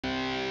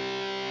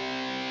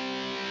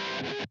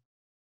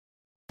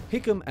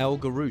Hicham El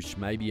Guerrouj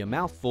may be a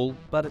mouthful,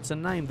 but it's a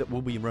name that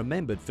will be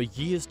remembered for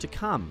years to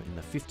come in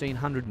the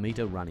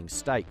 1500-metre running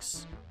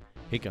stakes.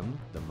 Hicham,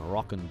 the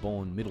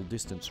Moroccan-born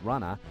middle-distance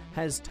runner,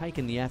 has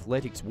taken the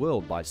athletics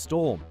world by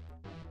storm.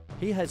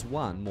 He has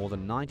won more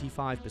than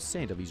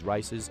 95% of his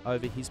races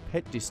over his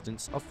pet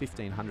distance of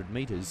 1500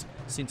 metres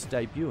since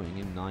debuting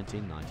in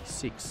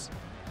 1996.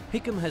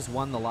 Hicham has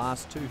won the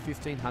last two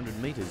 1500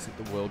 metres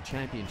at the World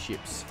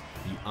Championships.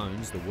 He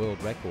owns the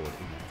world record in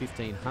the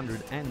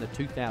 1500 and the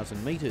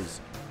 2000 metres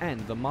and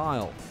the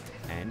mile,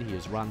 and he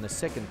has run the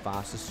second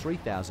fastest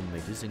 3000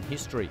 metres in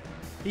history.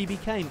 He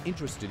became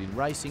interested in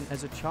racing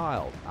as a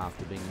child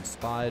after being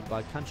inspired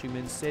by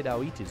countryman Said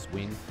Aouita's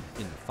win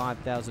in the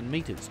 5000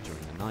 metres during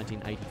the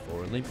 1984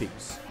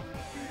 Olympics.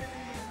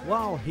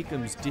 While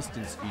Hicham's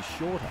distance is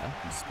shorter,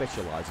 he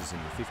specialises in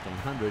the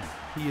 1500,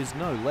 he is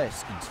no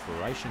less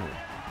inspirational.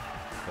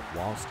 But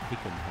whilst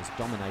Hicham has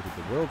dominated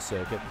the world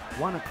circuit,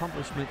 one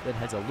accomplishment that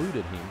has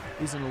eluded him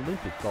is an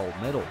Olympic gold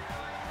medal.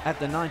 At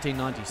the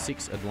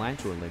 1996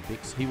 Atlanta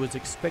Olympics, he was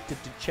expected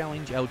to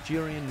challenge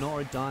Algerian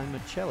Noureddine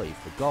Michelli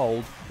for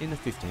gold in the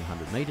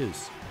 1500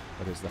 metres.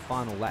 But as the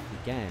final lap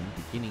began,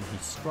 beginning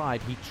his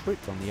stride, he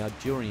tripped on the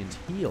Algerian's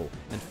heel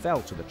and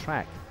fell to the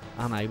track.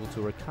 Unable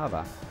to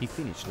recover, he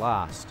finished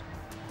last.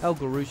 El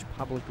Guerrouj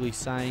publicly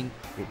saying,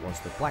 "It was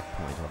the black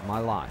point of my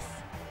life."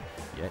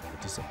 Yet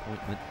the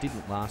disappointment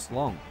didn't last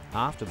long.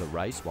 After the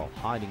race, while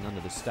hiding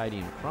under the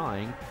stadium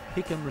crying,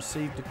 Hicham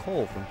received a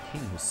call from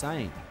King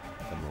Hussein.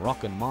 The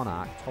Moroccan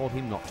monarch told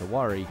him not to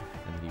worry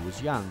and that he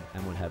was young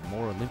and would have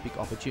more Olympic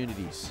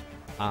opportunities.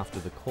 After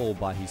the call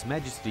by His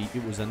Majesty,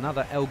 it was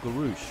another El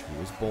Guerrouj who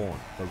was born,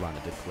 the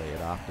runner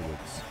declared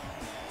afterwards.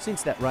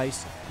 Since that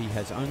race, he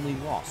has only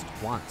lost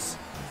once,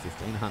 the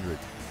 1500.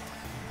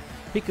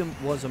 Hicham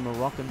was a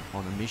Moroccan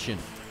on a mission,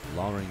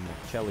 lowering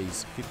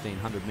Michelli's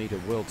 1500-metre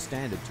world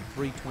standard to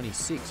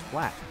 3:26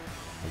 flat.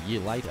 A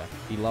year later,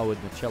 he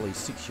lowered Michelli's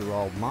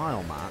 6-year-old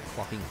mile mark,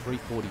 clocking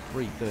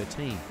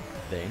 3:43.13.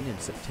 Then, in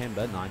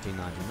September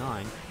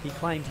 1999, he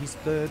claimed his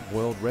third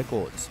world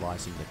record,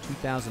 slicing the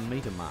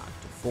 2,000-metre mark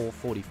to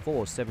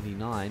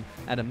 4:44.79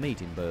 at a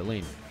meet in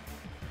Berlin.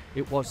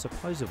 It was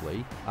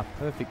supposedly a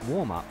perfect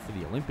warm-up for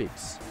the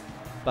Olympics.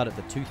 But at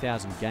the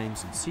 2000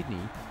 Games in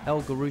Sydney,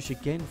 El Guerrouj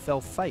again fell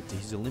fate to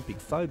his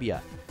Olympic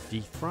phobia,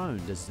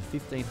 dethroned as the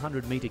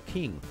 1500-metre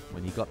king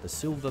when he got the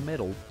silver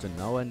medal to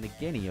Noah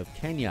Ngeni of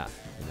Kenya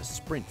in a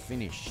sprint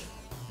finish.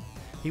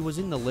 He was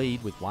in the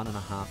lead with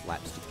 1.5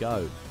 laps to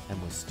go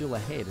and was still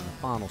ahead in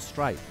the final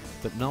straight,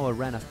 but Noah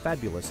ran a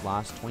fabulous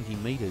last 20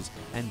 metres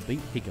and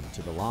beat Hicham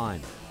to the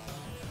line.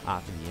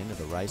 After the end of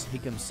the race,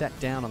 Hicham sat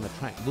down on the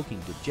track looking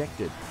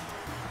dejected.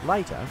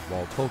 Later,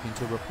 while talking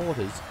to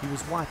reporters, he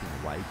was wiping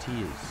away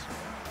tears.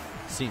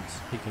 Since,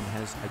 Hicham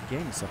has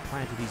again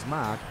supplanted his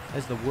mark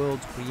as the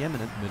world's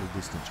preeminent middle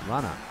distance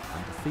runner,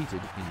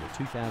 undefeated in the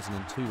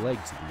 2002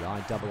 legs of the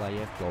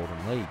IAAF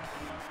Golden League.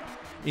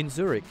 In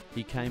Zurich,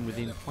 he came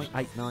within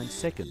 0.89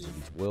 seconds of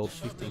his world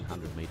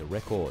 1500-metre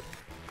record.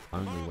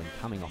 Only when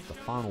coming off the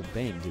final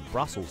bend in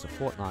Brussels a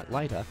fortnight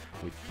later,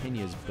 with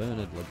Kenya's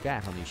Bernard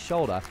Lagat on his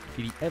shoulder,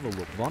 did he ever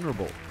look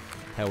vulnerable.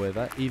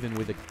 However, even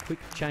with a quick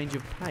change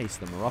of pace,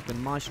 the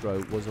Moroccan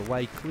maestro was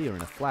away clear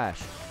in a flash,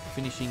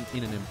 finishing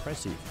in an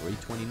impressive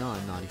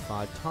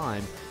 3:29.95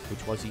 time,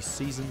 which was his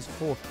season's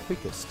 4th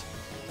quickest.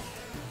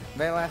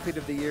 Male Athlete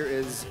of the Year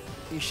is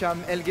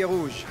Hicham El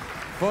Guerrouj.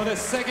 For the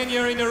second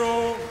year in a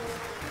row,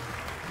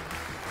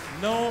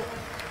 no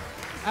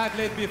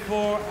athlete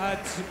before had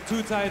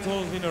 2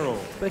 titles in a row.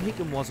 But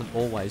Hicham wasn't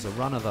always a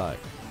runner though.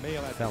 He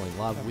fell in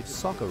love with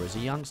soccer as a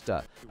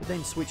youngster, but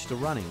then switched to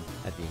running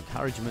at the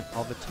encouragement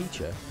of a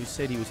teacher who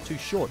said he was too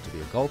short to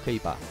be a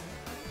goalkeeper.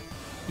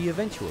 He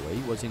eventually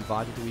was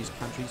invited to his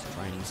country's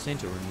training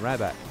centre in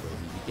Rabat, where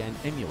he began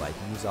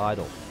emulating his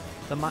idol.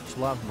 The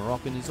much-loved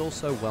Moroccan is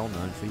also well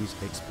known for his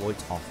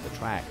exploits off the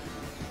track.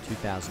 In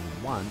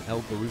 2001,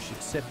 El Guerrouj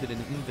accepted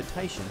an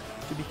invitation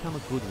to become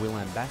a goodwill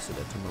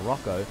ambassador to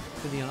Morocco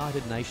for the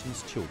United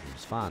Nations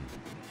Children's Fund.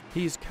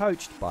 He is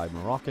coached by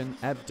Moroccan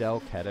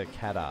Abdelkader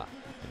Kadar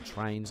and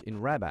trains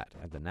in Rabat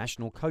at the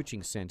National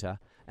Coaching Centre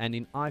and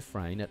in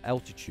Ifrane at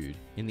altitude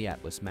in the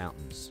Atlas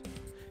Mountains.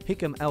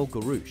 Hicham El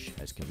Guerrouj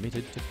has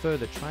committed to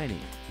further training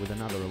with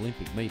another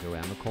Olympic meet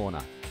around the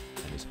corner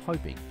and is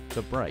hoping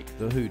to break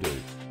the hoodoo.